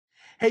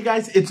Hey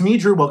guys, it's me,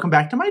 Drew. Welcome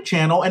back to my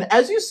channel. And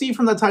as you see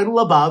from the title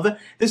above,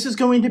 this is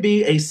going to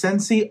be a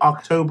Scentsy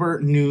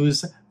October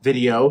news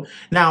video.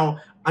 Now,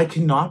 I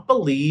cannot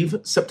believe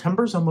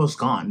September's almost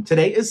gone.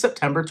 Today is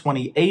September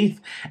 28th,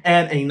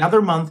 and another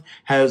month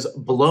has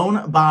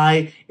blown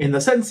by in the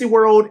Scentsy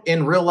world,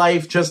 in real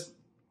life, just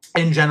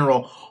in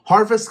general.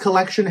 Harvest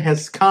collection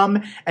has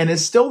come and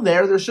is still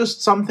there. There's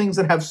just some things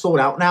that have sold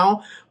out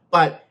now,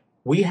 but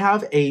we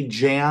have a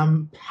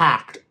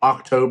jam-packed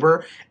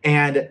October,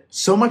 and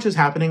so much is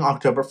happening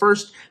October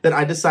 1st that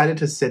I decided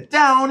to sit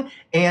down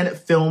and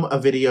film a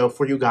video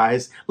for you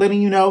guys,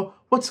 letting you know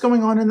what's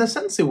going on in the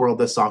Scentsy world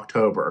this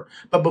October.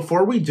 But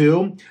before we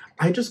do,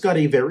 I just got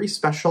a very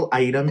special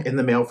item in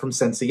the mail from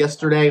Scentsy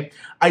yesterday.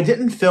 I'm not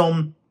going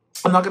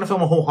to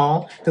film a whole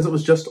haul because it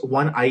was just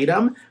one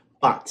item,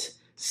 but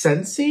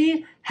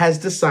Scentsy has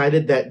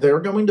decided that they're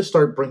going to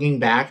start bringing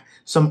back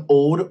some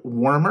old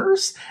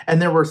warmers,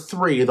 and there were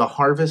three, the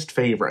harvest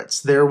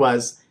favorites. There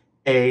was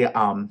a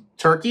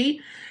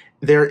turkey,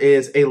 there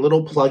is a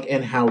little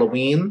plug-in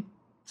Halloween,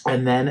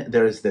 and then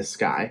there's this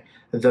guy,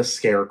 the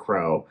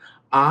scarecrow.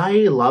 I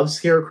love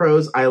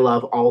scarecrows. I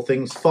love all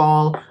things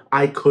fall.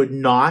 I could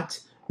not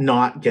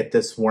get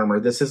this warmer.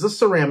 This is a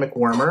ceramic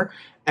warmer,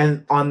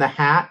 and on the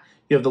hat,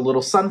 you have the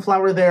little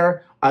sunflower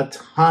there, a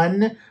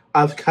ton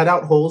of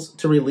cutout holes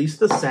to release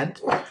the scent.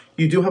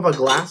 You do have a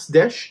glass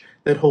dish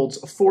that holds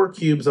 4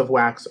 cubes of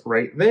wax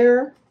right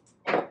there.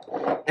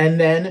 And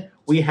then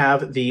we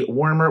have the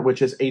warmer,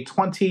 which is a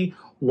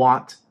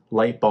 20-watt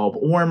light bulb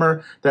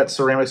warmer. That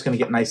ceramic's going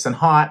to get nice and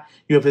hot.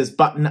 You have his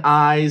button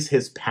eyes,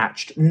 his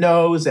patched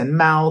nose and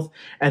mouth,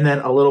 and then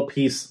a little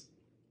piece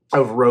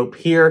of rope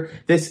here.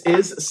 This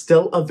is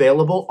still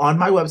available on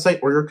my website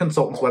or your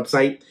consultant's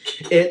website.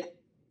 It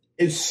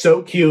is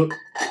so cute.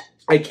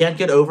 I can't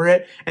get over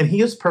it, and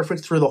he is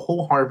perfect through the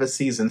whole harvest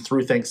season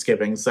through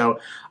Thanksgiving. So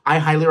I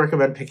highly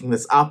recommend picking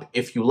this up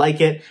if you like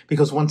it,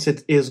 because once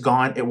it is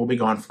gone, it will be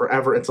gone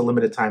forever. It's a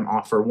limited time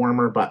offer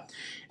warmer, but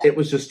it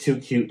was just too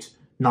cute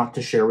not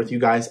to share with you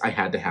guys. I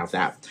had to have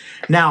that.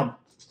 Now,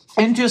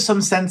 into some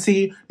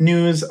Scentsy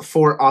news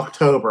for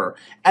October.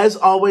 As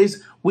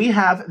always, we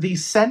have the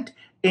scent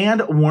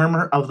and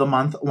warmer of the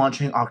month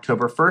launching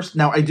October 1st.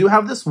 Now, I do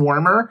have this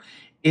warmer.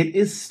 It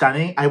is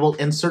stunning. I will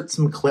insert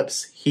some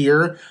clips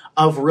here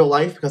of real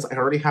life because I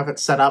already have it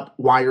set up,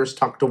 wires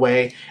tucked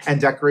away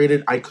and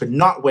decorated. I could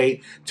not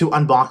wait to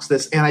unbox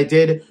this, and I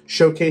did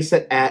showcase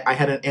it I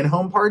had an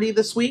in-home party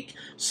this week,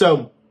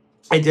 so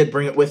I did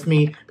bring it with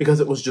me because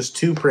it was just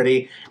too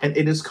pretty, and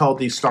it is called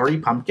the Starry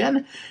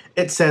Pumpkin.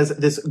 It says,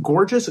 this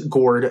gorgeous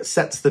gourd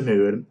sets the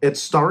mood.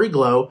 Its starry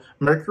glow,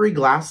 mercury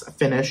glass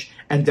finish,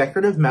 and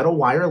decorative metal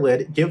wire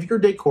lid give your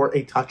decor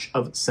a touch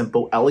of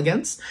simple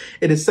elegance.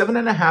 It is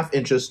 7.5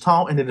 inches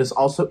tall, and it is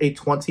also a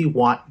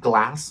 20-watt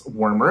glass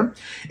warmer.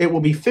 It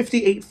will be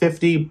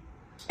 $58.50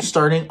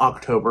 starting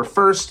October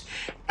 1st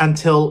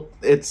until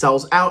it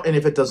sells out, and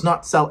if it does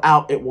not sell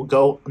out, it will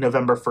go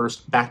November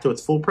 1st back to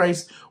its full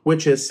price,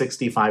 which is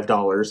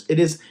 $65. It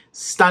is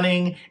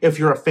stunning. If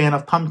you're a fan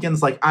of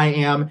pumpkins like I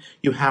am,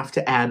 you have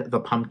to add the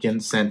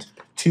pumpkin scent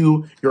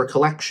to your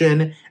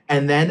collection.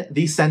 And then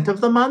the scent of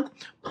the month,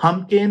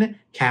 pumpkin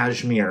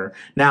cashmere.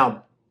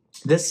 Now,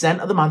 this scent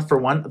of the month, for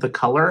one, the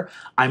color,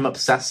 I'm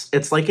obsessed.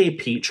 It's like a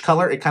peach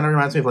color. It kind of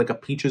reminds me of like a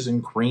peaches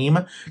and cream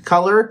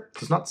color.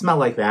 It does not smell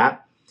like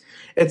that.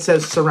 It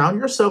says, surround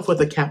yourself with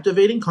a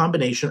captivating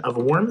combination of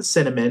warm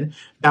cinnamon,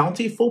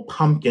 bountiful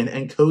pumpkin,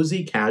 and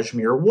cozy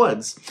cashmere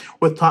woods,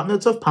 with top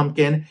notes of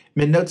pumpkin,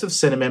 mid notes of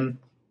cinnamon,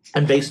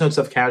 and base notes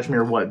of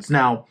cashmere woods.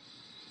 Now,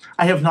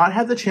 I have not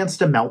had the chance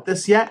to melt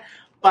this yet,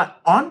 but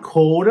on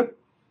cold,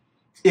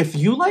 if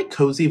you like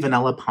cozy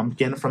vanilla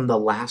pumpkin from the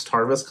last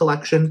harvest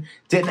collection,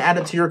 didn't add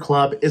it to your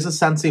club, is a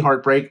Scentsy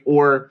heartbreak,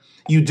 or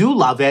you do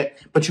love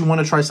it, but you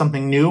want to try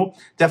something new,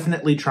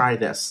 definitely try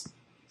this.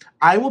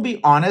 I will be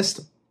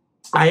honest,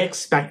 I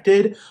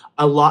expected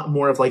a lot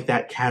more of like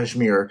that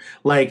cashmere.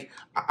 Like,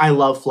 I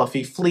love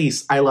fluffy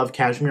fleece. I love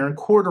cashmere and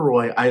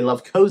corduroy. I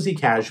love cozy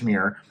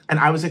cashmere. And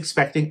I was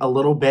expecting a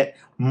little bit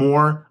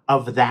more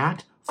of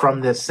that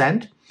from this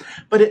scent.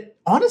 But it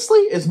honestly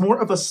is more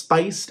of a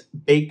spiced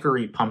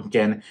bakery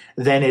pumpkin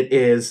than it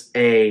is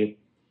a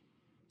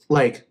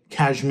like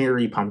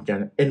cashmere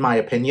pumpkin, in my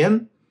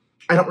opinion.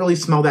 I don't really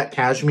smell that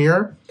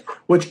cashmere,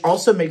 which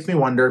also makes me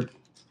wonder.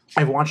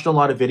 I've watched a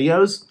lot of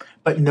videos,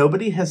 but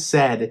nobody has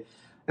said,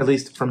 at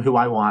least from who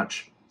I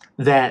watch,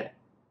 that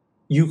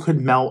you could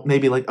melt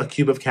maybe like a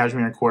cube of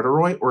cashmere and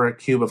corduroy or a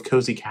cube of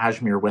cozy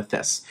cashmere with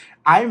this.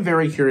 I'm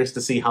very curious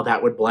to see how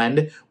that would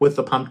blend with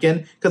the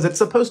pumpkin, because it's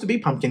supposed to be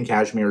pumpkin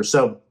cashmere.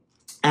 So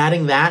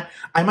adding that,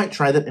 I might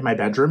try that in my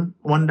bedroom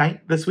one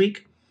night this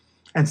week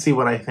and see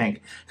what I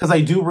think, because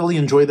I do really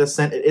enjoy this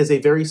scent. It is a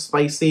very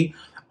spicy,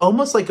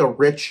 almost like a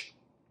rich,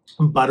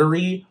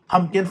 buttery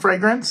pumpkin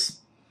fragrance.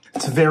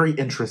 It's very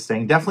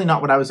interesting. Definitely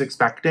not what I was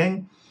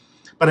expecting.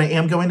 But I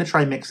am going to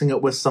try mixing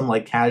it with some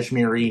like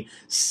cashmere-y,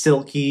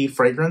 silky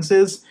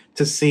fragrances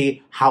to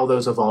see how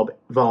those evolve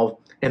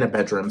in a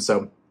bedroom.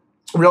 So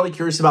Really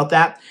curious about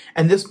that.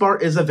 And this bar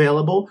is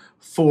available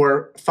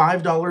for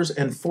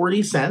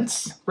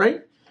 $5.40,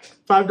 right?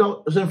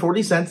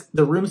 $5.40,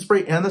 the room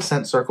spray and the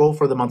scent circle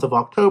for the month of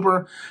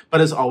October.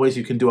 But as always,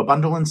 you can do a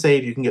bundle and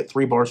save. You can get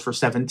 3 bars for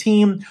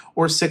 $17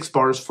 or 6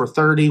 bars for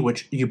 $30,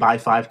 which you buy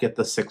 5, get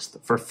the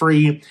 6th for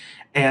free.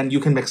 And you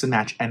can mix and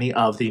match any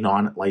of the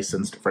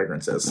non-licensed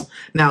fragrances.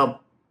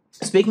 Now,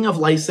 speaking of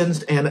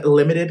licensed and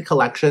limited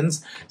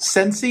collections,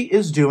 Scentsy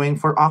is doing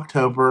for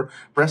October,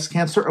 Breast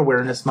Cancer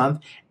Awareness Month,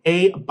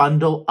 a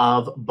bundle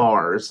of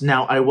bars.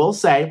 Now, I will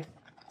say,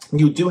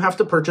 you do have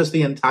to purchase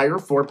the entire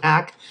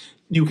 4-pack.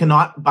 You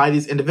cannot buy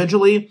these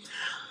individually.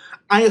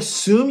 I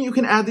assume you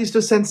can add these to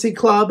Scentsy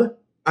Club.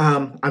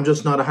 I'm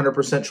just not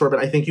 100% sure, but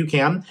I think you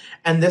can.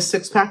 And this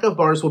 6-pack of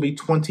bars will be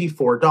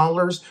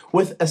 $24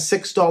 with a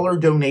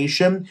 $6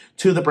 donation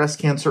to the Breast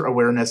Cancer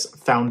Awareness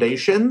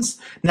Foundations.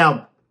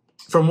 Now,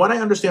 from what I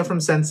understand from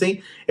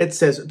Scentsy, it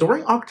says,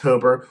 during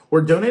October,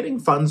 we're donating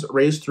funds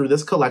raised through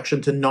this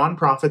collection to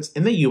nonprofits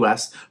in the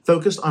U.S.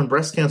 focused on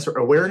breast cancer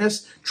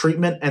awareness,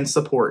 treatment, and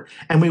support.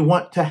 And we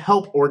want to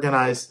help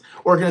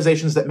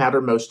organizations that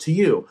matter most to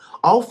you.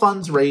 All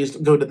funds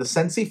raised go to the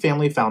Scentsy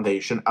Family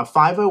Foundation, a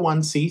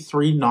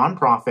 501c3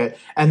 nonprofit,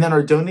 and then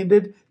are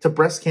donated to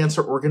breast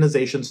cancer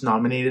organizations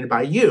nominated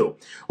by you.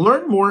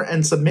 Learn more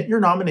and submit your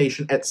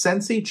nomination at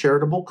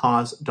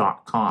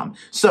scensycharitablecause.com.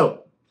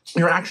 So,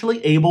 you're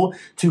actually able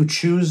to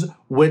choose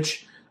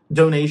which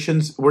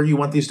donations, where you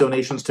want these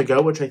donations to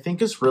go, which I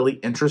think is really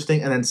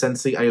interesting. And then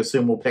Scentsy, I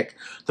assume, will pick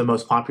the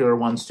most popular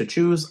ones to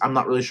choose. I'm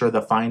not really sure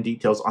the fine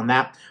details on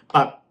that,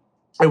 but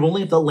I will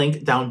leave the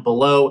link down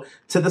below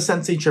to the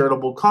Scentsy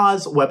Charitable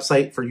Cause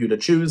website for you to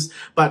choose.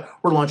 But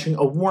we're launching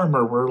a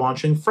warmer, we're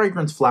launching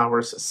fragrance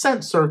flowers,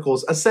 scent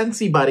circles, a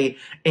Scentsy buddy,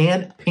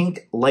 and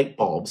pink light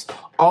bulbs.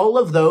 All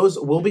of those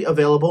will be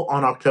available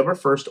on October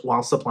 1st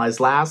while supplies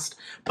last,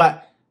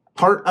 but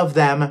part of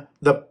them,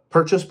 the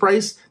purchase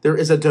price, there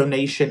is a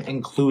donation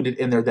included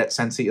in there that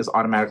Scentsy is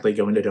automatically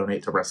going to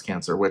donate to breast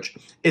cancer, which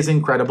is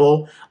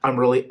incredible. I'm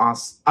really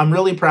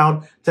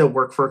proud to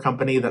work for a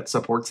company that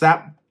supports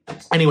that.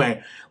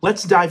 Anyway,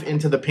 let's dive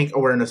into the pink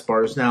awareness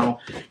bars. Now,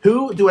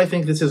 who do I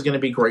think this is going to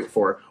be great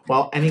for?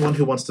 Well, anyone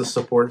who wants to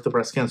support the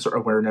Breast Cancer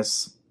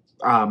Awareness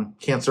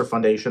Cancer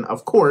Foundation,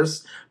 of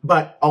course,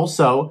 but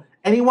also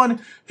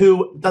anyone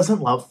who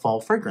doesn't love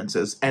fall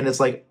fragrances and is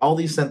like, all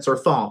these scents are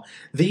fall.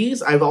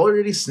 These, I've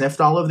already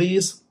sniffed all of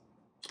these,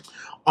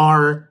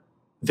 are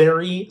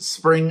very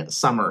spring,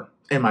 summer,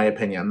 in my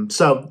opinion.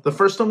 So the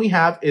first one we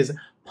have is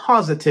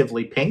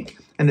Positively Pink,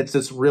 and it's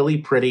this really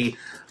pretty,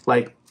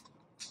 like,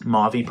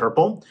 mauvey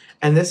purple.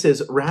 And this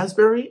is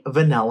Raspberry,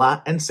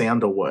 Vanilla, and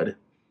Sandalwood.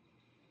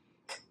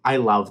 I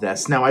love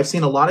this. Now, I've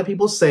seen a lot of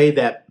people say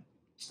that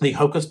the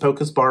Hocus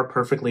Pocus bar,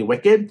 Perfectly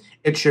Wicked,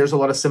 it shares a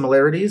lot of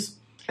similarities.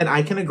 And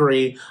I can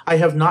agree. I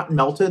have not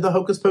melted the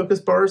Hocus Pocus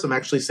bars. I'm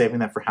actually saving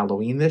that for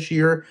Halloween this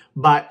year.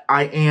 But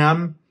I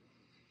am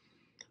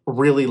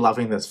really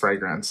loving this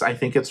fragrance. I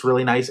think it's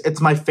really nice.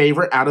 It's my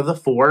favorite out of the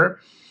 4.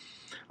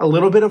 A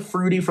little bit of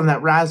fruity from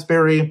that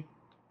raspberry.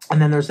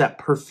 And then there's that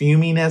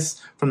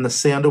perfuminess from the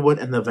sandalwood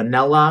and the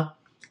vanilla.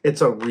 It's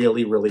a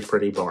really, really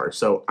pretty bar.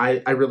 So I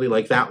really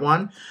like that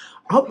one.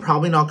 I'm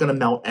probably not going to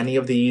melt any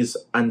of these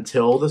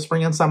until the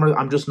spring and summer.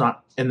 I'm just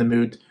not in the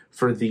mood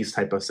for these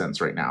type of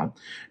scents right now.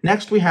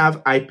 Next, we have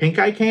I Pink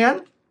I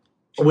Can,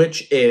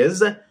 which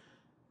is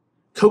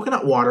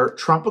coconut water,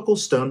 tropical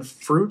stone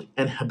fruit,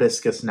 and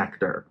hibiscus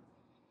nectar.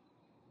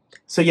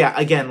 So yeah,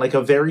 again, like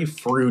a very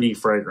fruity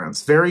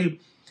fragrance. Very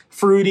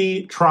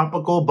fruity,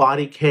 tropical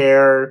body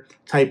care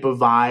type of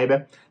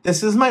vibe.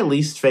 This is my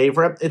least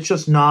favorite. It's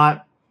just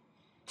not,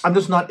 I'm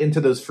just not into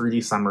those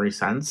fruity, summery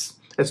scents,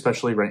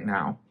 especially right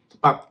now.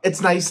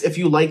 It's nice if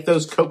you like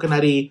those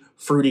coconutty,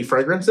 fruity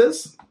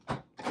fragrances.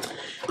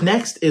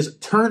 Next is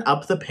Turn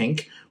Up the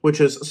Pink, which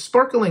is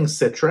sparkling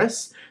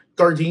citrus,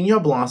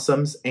 gardenia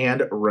blossoms,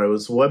 and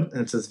rosewood.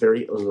 And it's this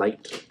very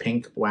light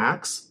pink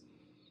wax.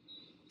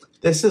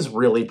 This is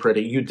really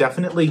pretty. You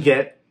definitely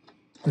get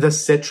the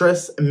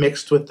citrus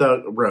mixed with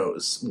the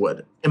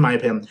rosewood, in my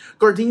opinion.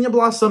 Gardenia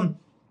blossom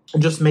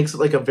just makes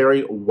it like a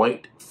very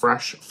white,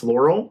 fresh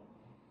floral.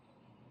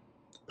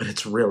 But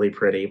it's really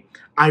pretty.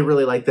 I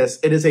really like this.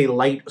 It is a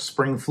light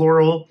spring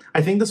floral.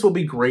 I think this will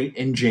be great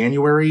in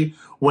January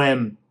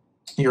when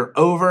you're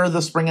over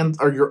the spring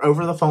or you're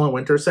over the fall and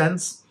winter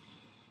scents,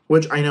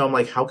 which I know I'm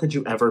like, how could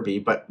you ever be?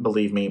 But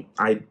believe me,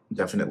 I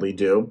definitely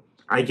do.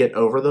 I get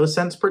over those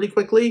scents pretty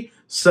quickly.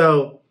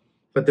 So,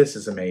 but this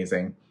is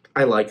amazing.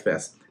 I like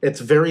this.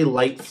 It's very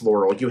light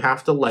floral. You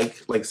have to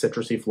like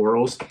citrusy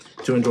florals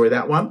to enjoy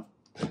that one.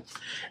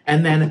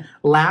 And then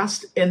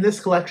last in this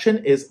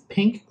collection is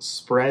Pink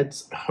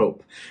Spreads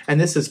Hope. And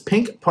this is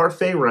Pink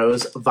Parfait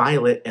Rose,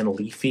 Violet, and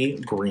Leafy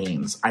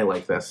Greens. I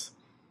like this.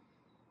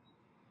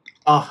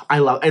 Oh, I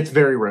love it. It's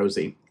very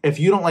rosy. If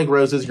you don't like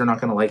roses, you're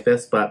not going to like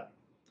this, but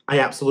I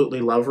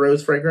absolutely love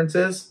rose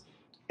fragrances.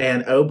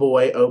 And oh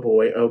boy, oh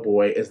boy, oh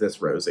boy, is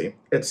this rosy.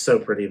 It's so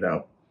pretty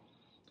though.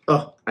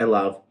 Oh, I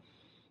love.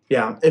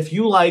 Yeah, if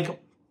you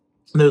like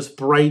those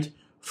bright,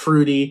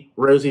 fruity,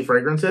 rosy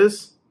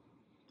fragrances,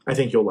 I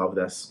think you'll love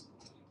this.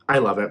 I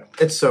love it.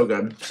 It's so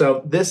good.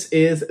 So this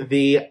is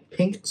the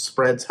Pink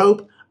Spreads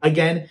Hope.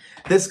 Again,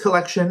 this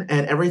collection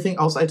and everything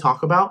else I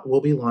talk about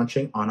will be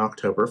launching on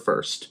October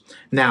 1st.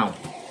 Now,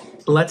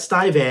 let's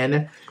dive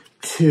in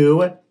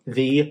to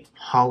the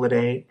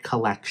holiday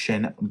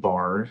collection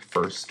bar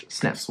first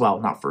sniffs. Well,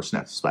 not first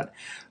sniffs, but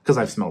because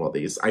I've smelled all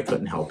these, I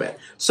couldn't help it.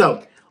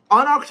 So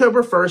on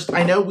October 1st,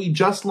 I know we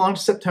just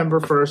launched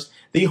September 1st,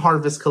 the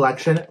Harvest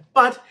collection,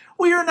 but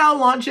we are now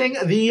launching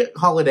the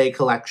holiday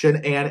collection,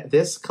 and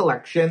this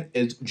collection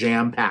is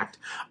jam-packed.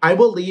 I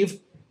will leave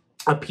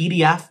a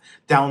PDF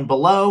down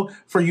below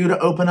for you to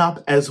open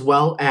up, as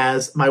well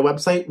as my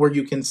website where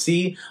you can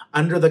see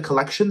under the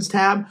collections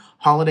tab,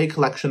 Holiday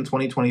Collection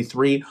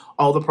 2023.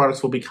 All the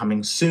products will be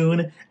coming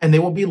soon, and they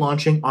will be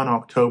launching on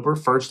October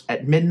 1st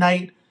at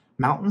midnight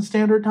Mountain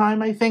Standard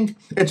Time, I think.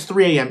 It's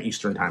 3 a.m.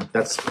 Eastern Time.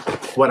 That's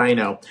what I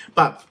know.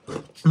 But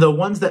the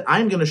ones that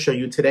I'm going to show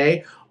you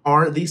today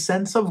are the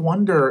Scents of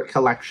Wonder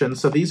collection.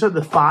 So these are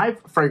the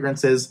 5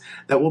 fragrances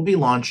that will be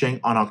launching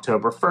on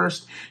October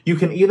 1st. You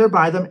can either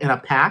buy them in a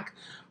pack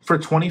for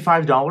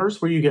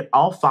 $25 where you get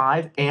all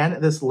 5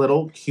 and this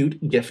little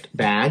cute gift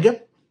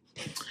bag.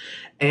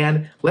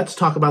 And let's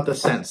talk about the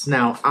scents.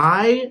 Now,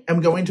 I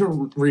am going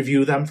to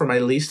review them from my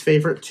least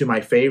favorite to my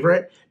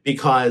favorite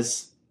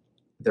because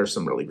there's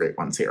some really great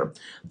ones here.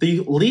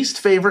 The least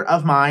favorite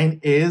of mine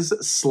is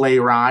Sleigh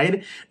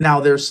Ride. Now,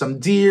 there's some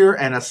deer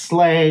and a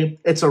sleigh.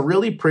 It's a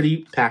really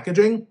pretty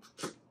packaging.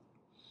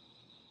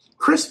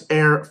 Crisp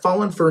Air,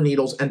 Fallen Fir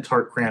Needles, and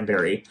Tart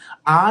Cranberry.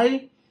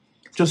 I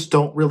just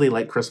don't really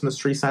like Christmas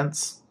tree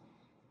scents,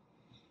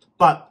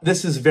 but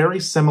this is very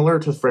similar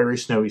to Very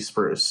Snowy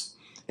Spruce.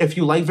 If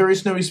you like Very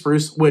Snowy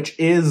Spruce, which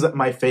is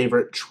my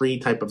favorite tree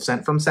type of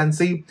scent from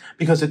Scentsy,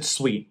 because it's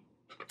sweet.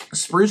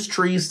 Spruce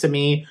trees, to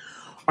me,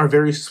 are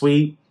very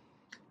sweet,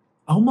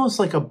 almost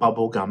like a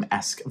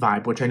bubblegum-esque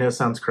vibe, which I know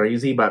sounds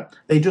crazy, but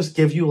they just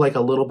give you like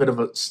a little bit of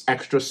an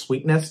extra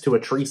sweetness to a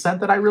tree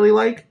scent that I really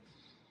like.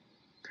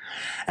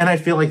 And I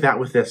feel like that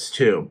with this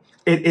too.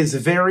 It is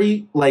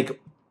very like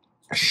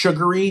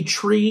sugary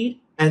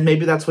tree, and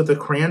maybe that's with the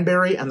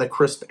cranberry and the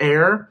crisp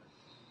air,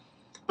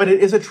 but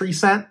it is a tree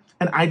scent,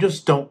 and I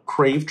just don't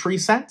crave tree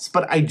scents,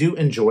 but I do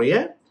enjoy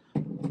it.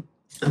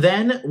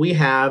 Then we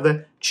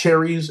have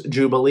Cherries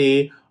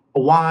Jubilee.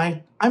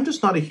 Why? I'm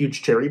just not a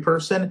huge cherry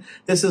person.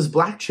 This is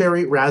black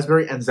cherry,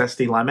 raspberry, and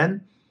zesty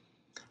lemon.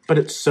 But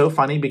it's so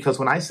funny because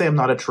when I say I'm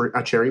not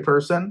a cherry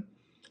person,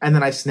 and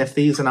then I sniff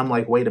these and I'm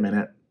like, wait a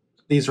minute.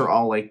 These are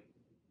all like,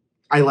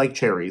 I like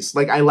cherries.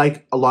 Like, I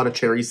like a lot of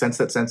cherry scents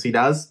that Scentsy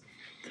does.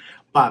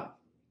 But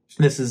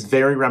this is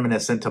very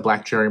reminiscent to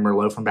Black Cherry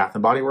Merlot from Bath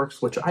 & Body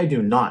Works, which I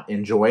do not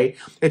enjoy.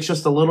 It's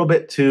just a little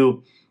bit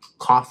too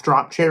cough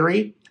drop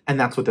cherry, and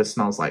that's what this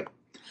smells like.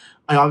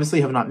 I obviously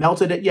have not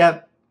melted it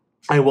yet.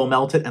 I will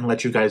melt it and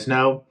let you guys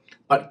know.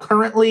 But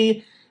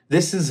currently,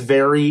 this is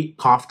very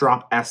cough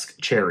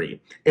drop-esque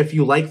cherry. If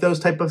you like those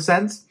type of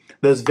scents,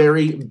 those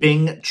very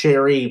Bing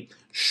cherry,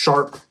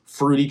 sharp,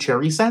 fruity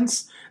cherry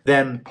scents,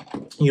 then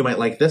you might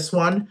like this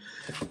one.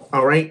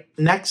 All right,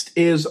 next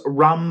is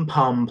Rum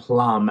Pum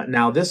Plum.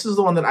 Now, this is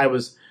the one that I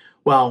was,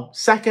 well,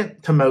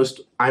 second to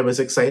most I was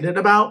excited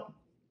about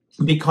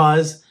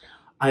because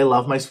I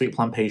love my sweet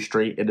plum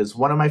pastry. It is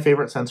one of my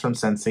favorite scents from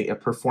Scentsy. It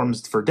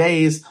performs for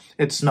days.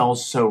 It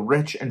smells so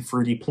rich and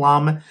fruity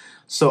plum.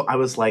 So I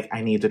was like,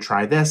 I need to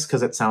try this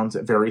because it sounds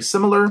very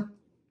similar.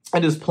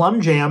 It is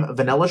plum jam,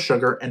 vanilla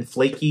sugar, and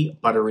flaky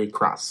buttery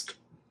crust.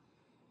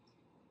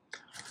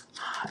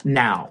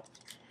 Now,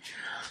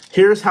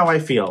 here's how I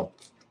feel.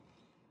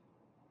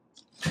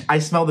 I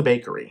smell the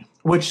bakery,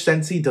 which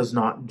Scentsy does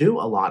not do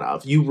a lot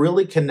of. You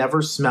really can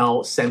never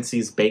smell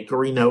Scentsy's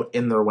bakery note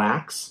in their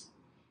wax.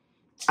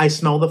 I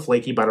smell the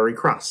flaky buttery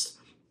crust.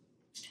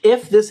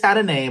 If this had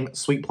a name,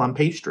 Sweet Plum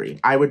Pastry,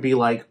 I would be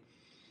like,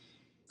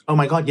 oh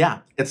my God, yeah,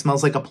 it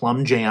smells like a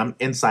plum jam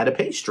inside a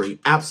pastry.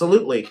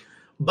 Absolutely.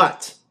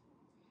 But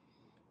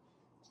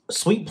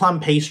Sweet Plum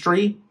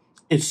Pastry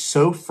is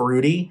so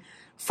fruity,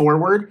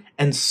 forward,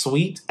 and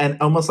sweet, and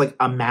almost like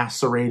a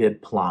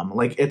macerated plum.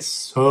 Like, it's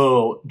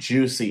so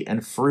juicy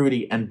and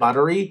fruity and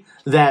buttery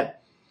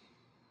that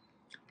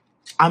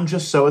I'm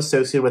just so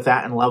associated with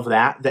that and love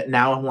that, that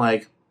now I'm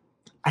like,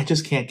 I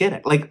just can't get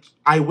it. Like,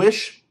 I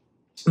wish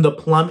the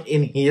plum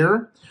in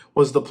here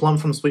was the plum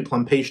from Sweet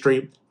Plum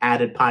Pastry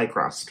added pie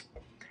crust.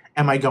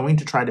 Am I going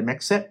to try to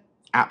mix it?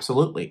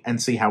 Absolutely.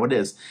 And see how it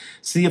is.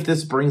 See if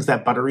this brings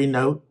that buttery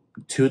note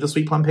to the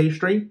Sweet Plum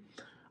Pastry.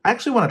 I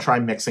actually want to try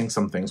mixing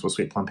some things with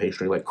Sweet Plum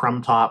Pastry, like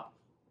crumb top,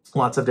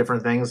 lots of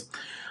different things.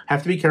 I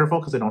have to be careful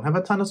because I don't have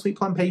a ton of Sweet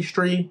Plum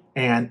Pastry,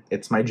 and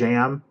it's my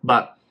jam.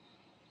 But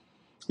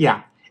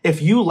yeah,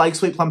 if you like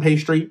Sweet Plum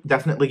Pastry,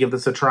 definitely give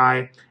this a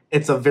try.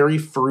 It's a very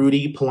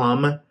fruity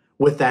plum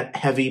with that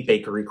heavy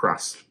bakery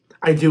crust.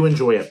 I do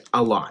enjoy it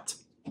a lot.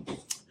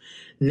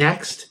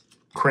 Next,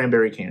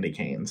 Cranberry Candy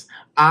Canes.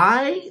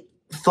 I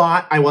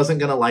thought I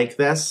wasn't going to like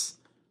this.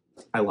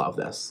 I love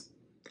this.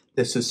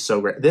 This is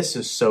so great. This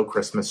is so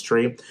Christmas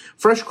tree.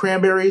 Fresh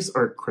cranberries,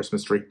 or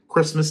Christmas tree,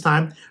 Christmas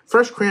time.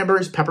 Fresh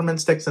cranberries, peppermint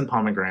sticks, and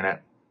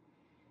pomegranate.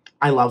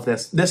 I love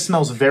this. This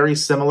smells very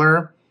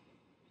similar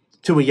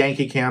to a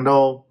Yankee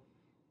Candle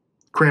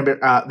cranberry.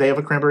 They have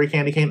a cranberry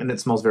candy cane, and it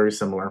smells very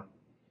similar.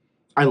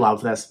 I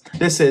love this.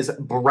 This is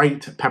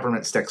bright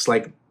peppermint sticks,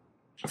 like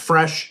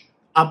fresh,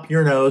 up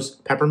your nose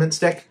peppermint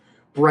stick.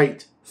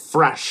 Bright,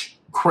 fresh,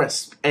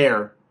 crisp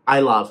air. I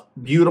love.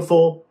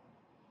 Beautiful.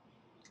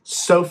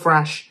 So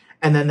fresh.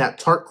 And then that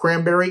tart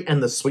cranberry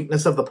and the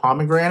sweetness of the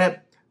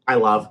pomegranate. I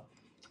love.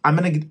 I'm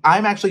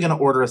actually gonna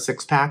order a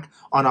 6-pack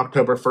on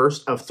October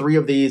 1st of 3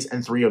 of these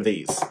and 3 of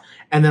these.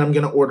 And then I'm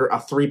gonna order a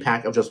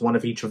 3-pack of just 1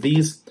 of each of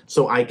these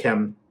so I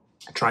can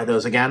try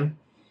those again.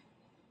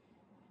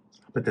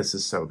 But this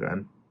is so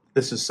good.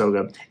 This is so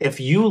good. If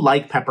you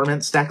like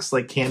peppermint sticks,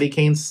 like candy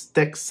cane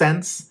stick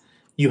scents,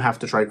 you have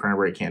to try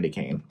cranberry candy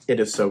cane. It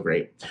is so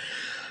great.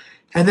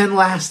 And then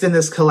last in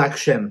this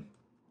collection,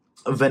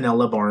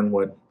 vanilla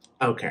barnwood.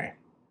 Okay,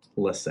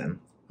 listen.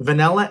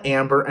 Vanilla,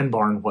 amber, and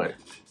barnwood.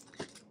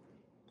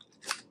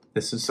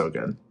 This is so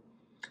good.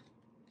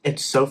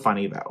 It's so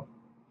funny, though.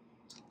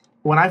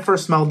 When I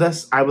first smelled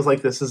this, I was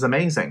like, this is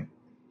amazing.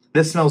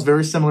 This smells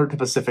very similar to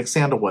Pacific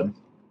Sandalwood.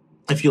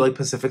 If you like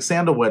Pacific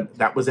Sandalwood,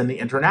 that was in the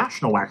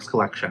International Wax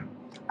collection.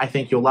 I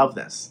think you'll love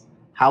this.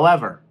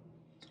 However,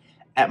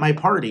 at my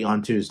party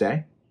on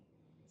Tuesday,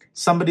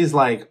 somebody's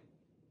like,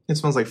 it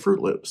smells like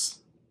Fruit Loops.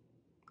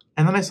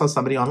 And then I saw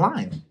somebody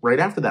online. Right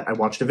after that, I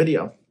watched a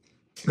video.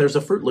 There's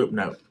a Fruit Loop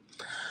note.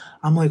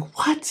 I'm like,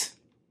 what?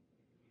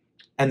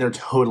 And there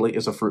totally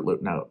is a Fruit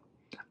Loop note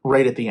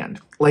right at the end.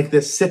 Like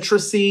this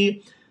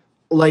citrusy,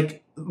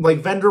 like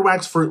vendor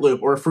wax Fruit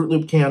Loop or a Fruit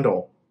Loop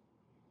candle.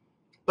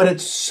 But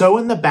it's so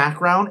in the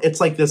background, it's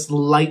like this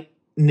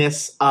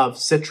lightness of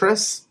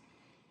citrus,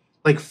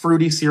 like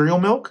fruity cereal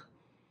milk.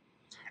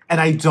 And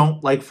I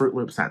don't like Fruit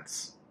Loop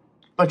scents.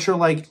 But you're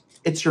like,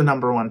 it's your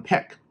 #1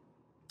 pick.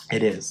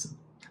 It is.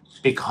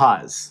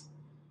 Because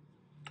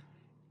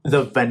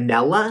the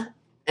vanilla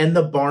and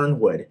the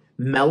barnwood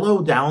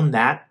mellow down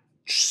that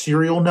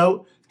cereal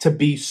note to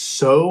be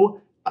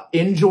so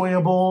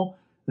enjoyable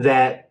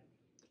that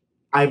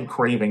I'm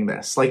craving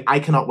this. Like, I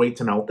cannot wait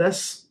to melt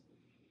this.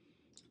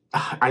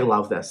 I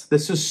love this.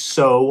 This is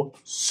so,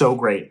 so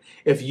great.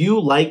 If you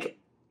like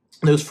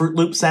those Fruit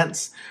Loop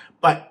scents,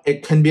 but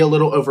it can be a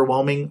little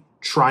overwhelming,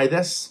 try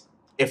this.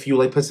 If you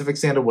like Pacific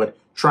Sandalwood,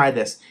 try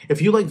this.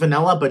 If you like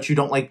vanilla, but you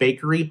don't like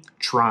bakery,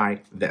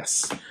 try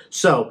this.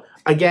 So,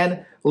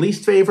 again,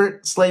 least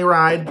favorite, Sleigh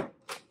Ride,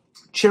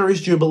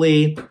 Cherries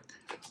Jubilee,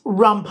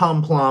 Rum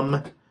Pum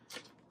Plum,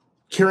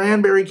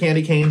 Cranberry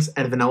Candy Canes,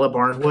 and Vanilla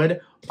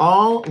Barnwood,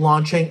 all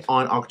launching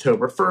on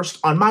October 1st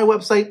on my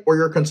website or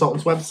your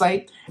consultant's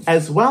website,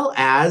 as well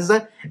as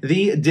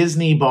the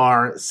Disney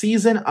Bar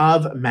Season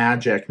of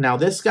Magic. Now,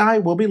 this guy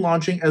will be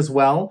launching as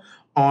well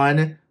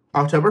on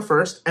October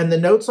 1st, and the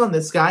notes on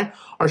this guy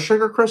are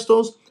sugar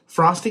crystals,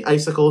 frosty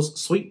icicles,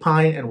 sweet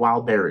pine, and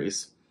wild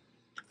berries.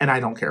 And I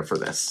don't care for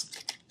this.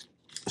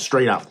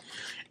 Straight up.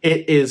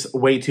 It is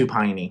way too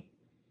piney.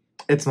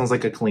 It smells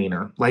like a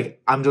cleaner. Like,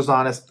 I'm just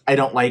honest, I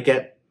don't like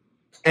it.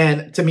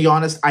 And to be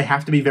honest, I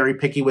have to be very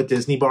picky with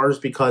Disney bars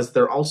because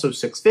they're also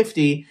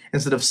 $6.50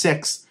 instead of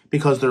 $6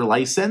 because they're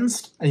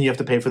licensed and you have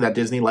to pay for that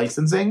Disney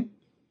licensing.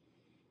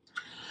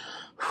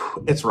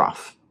 It's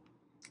rough.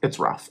 It's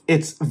rough.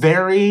 It's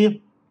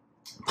very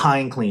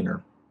pine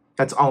cleaner.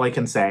 That's all I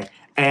can say.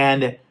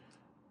 And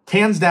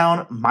hands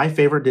down, my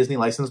favorite Disney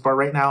licensed bar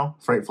right now,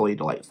 Frightfully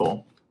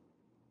Delightful.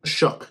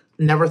 Shook.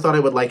 Never thought I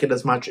would like it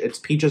as much. It's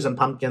peaches and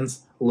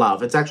pumpkins.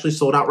 Love. It's actually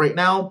sold out right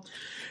now.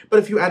 But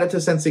if you add it to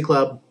Scentsy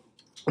Club,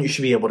 you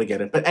should be able to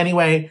get it. But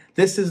anyway,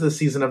 this is the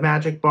Season of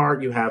Magic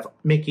bar. You have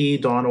Mickey,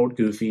 Donald,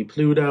 Goofy,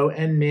 Pluto,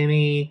 and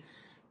Minnie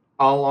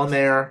all on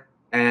there.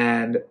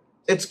 And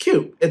it's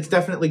cute. It's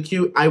definitely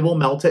cute. I will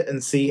melt it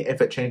and see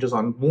if it changes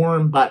on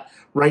warm. But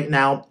right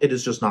now, it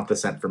is just not the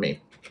scent for me.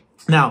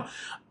 Now,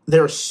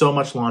 there's so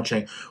much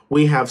launching.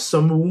 We have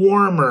some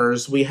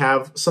warmers. We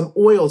have some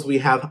oils. We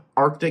have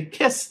Arctic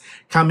Kiss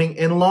coming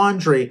in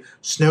laundry.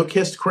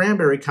 Snow-Kissed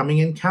Cranberry coming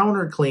in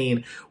counter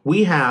clean.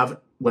 We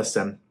have,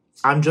 listen,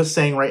 I'm just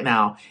saying right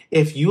now,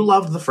 if you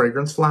love the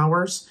fragrance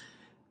flowers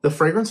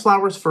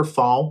for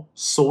fall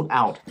sold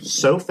out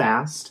so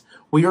fast.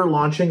 We are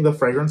launching the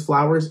fragrance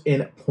flowers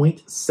in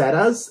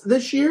poinsettias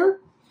this year.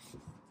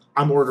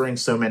 I'm ordering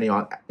so many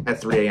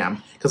at 3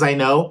 a.m. because I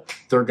know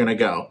they're going to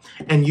go.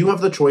 And you have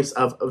the choice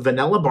of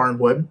Vanilla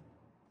Barnwood,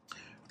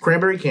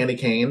 Cranberry Candy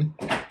Cane,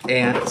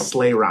 and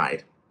Sleigh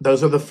Ride.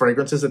 Those are the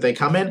fragrances that they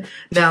come in.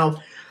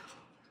 Now,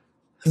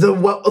 the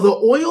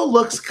oil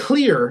looks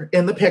clear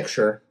in the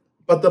picture,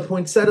 but the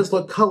poinsettias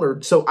look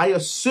colored. So I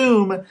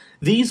assume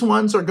these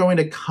ones are going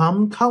to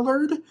come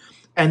colored,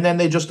 and then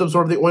they just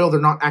absorb the oil. They're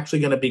not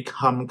actually going to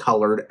become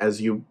colored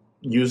as you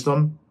use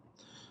them.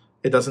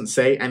 It doesn't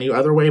say any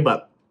other way,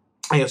 but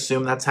I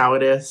assume that's how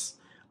it is.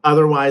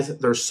 Otherwise,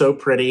 they're so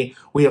pretty.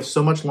 We have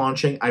so much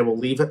launching. I will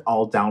leave it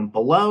all down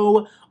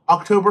below.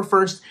 October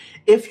 1st.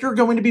 If you're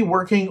going to be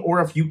working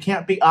or if you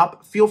can't be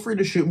up, feel free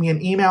to shoot me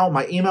an email.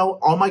 My email,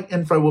 all my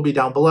info will be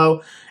down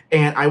below.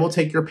 and I will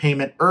take your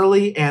payment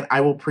early and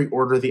I will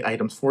pre-order the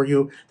items for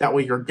you. That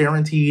way you're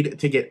guaranteed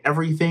to get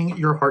everything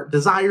your heart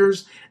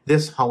desires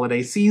this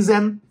holiday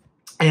season.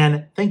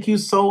 And thank you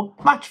so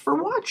much for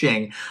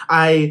watching.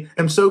 I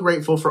am so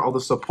grateful for all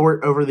the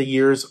support over the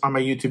years on my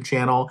YouTube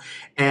channel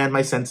and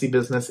my Scentsy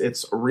business.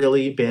 It's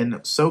really been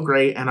so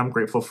great, and I'm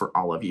grateful for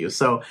all of you.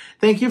 So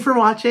thank you for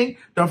watching.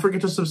 Don't forget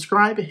to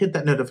subscribe, hit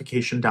that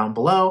notification down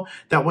below.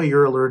 That way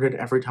you're alerted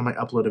every time I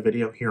upload a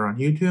video here on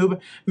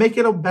YouTube. Make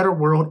it a better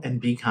world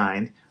and be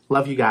kind.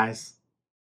 Love you guys.